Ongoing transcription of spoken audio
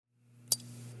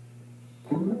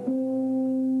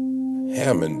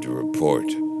Hammond Report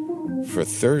for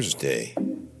Thursday,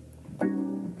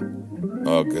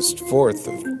 August 4th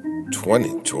of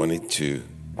 2022.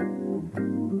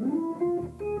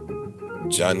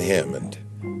 John Hammond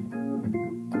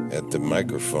at the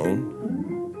microphone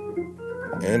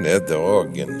and at the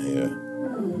organ here.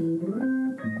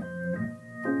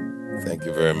 Thank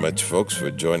you very much, folks,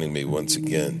 for joining me once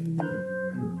again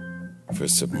for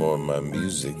some more of my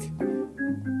music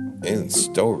and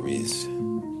stories.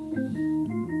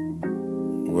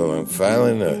 Well, I'm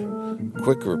filing a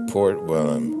quick report while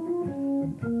I'm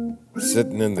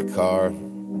sitting in the car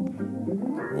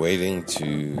waiting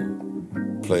to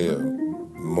play a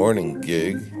morning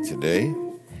gig today,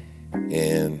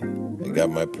 and I got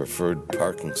my preferred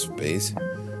parking space,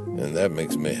 and that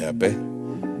makes me happy.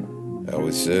 I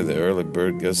always say the early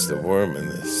bird gets the worm, and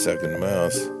the second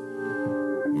mouse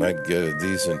might get a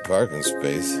decent parking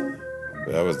space,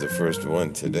 but I was the first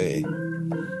one today.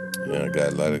 I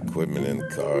got a lot of equipment in the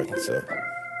car, so it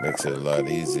makes it a lot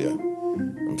easier.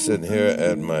 I'm sitting here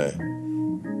at my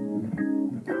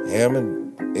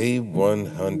Hammond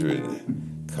A100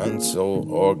 console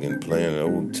organ playing an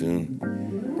old tune,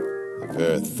 The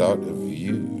Very Thought of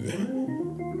You.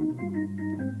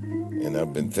 And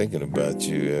I've been thinking about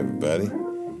you, everybody,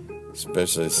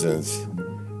 especially since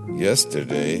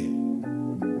yesterday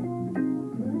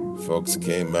folks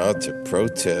came out to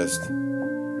protest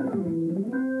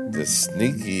the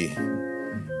sneaky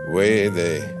way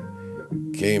they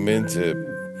came into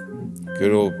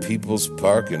good old People's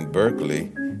Park in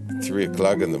Berkeley. 3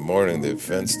 o'clock in the morning, they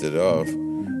fenced it off.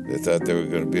 They thought they were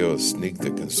going to be able to sneak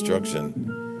the construction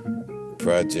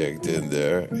project in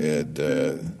there. And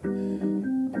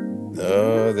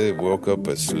they woke up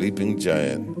a sleeping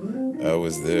giant. I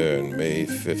was there on May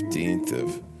 15th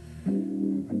of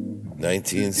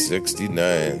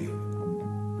 1969.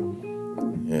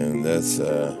 And that's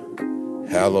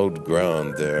hallowed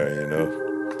ground there, you know.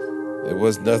 It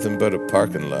was nothing but a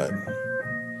parking lot,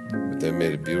 but they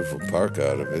made a beautiful park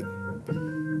out of it.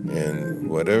 And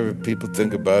whatever people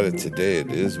think about it today,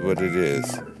 it is what it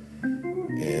is.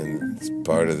 And it's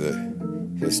part of the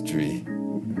history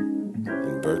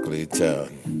in Berkeley town.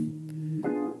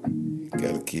 You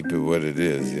gotta keep it what it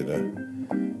is, you know.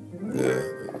 The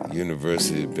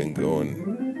university has been going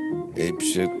ape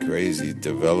shit crazy,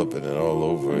 developing it all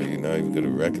over. You're not even going to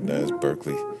recognize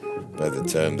Berkeley by the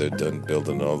time they're done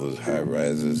building all those high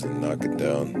rises and knocking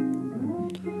down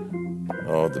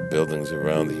all the buildings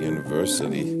around the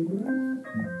university.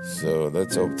 So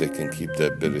let's hope they can keep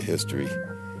that bit of history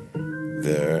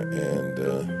there, and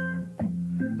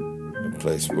a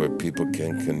place where people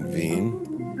can convene.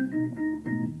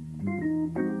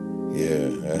 Yeah,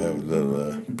 I have a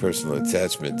little personal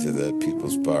attachment to that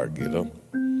People's Park, you know.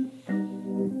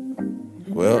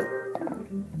 Well,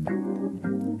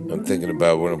 I'm thinking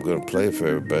about what I'm going to play for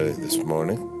everybody this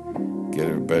morning. Get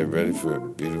everybody ready for a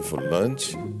beautiful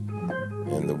lunch.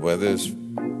 And the weather's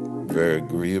very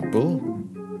agreeable. A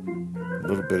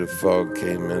little bit of fog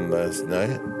came in last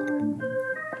night.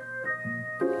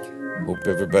 Hope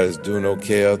everybody's doing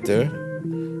okay out there.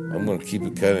 I'm going to keep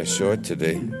it kind of short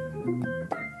today.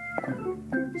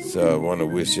 So I want to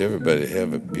wish everybody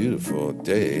have a beautiful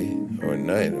day or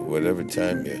night or whatever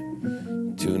time you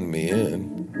tune me in,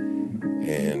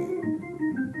 and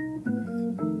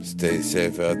stay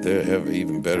safe out there. Have an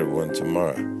even better one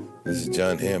tomorrow. This is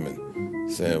John Hammond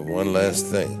saying one last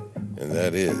thing, and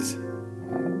that is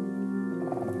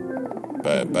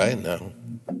bye-bye now.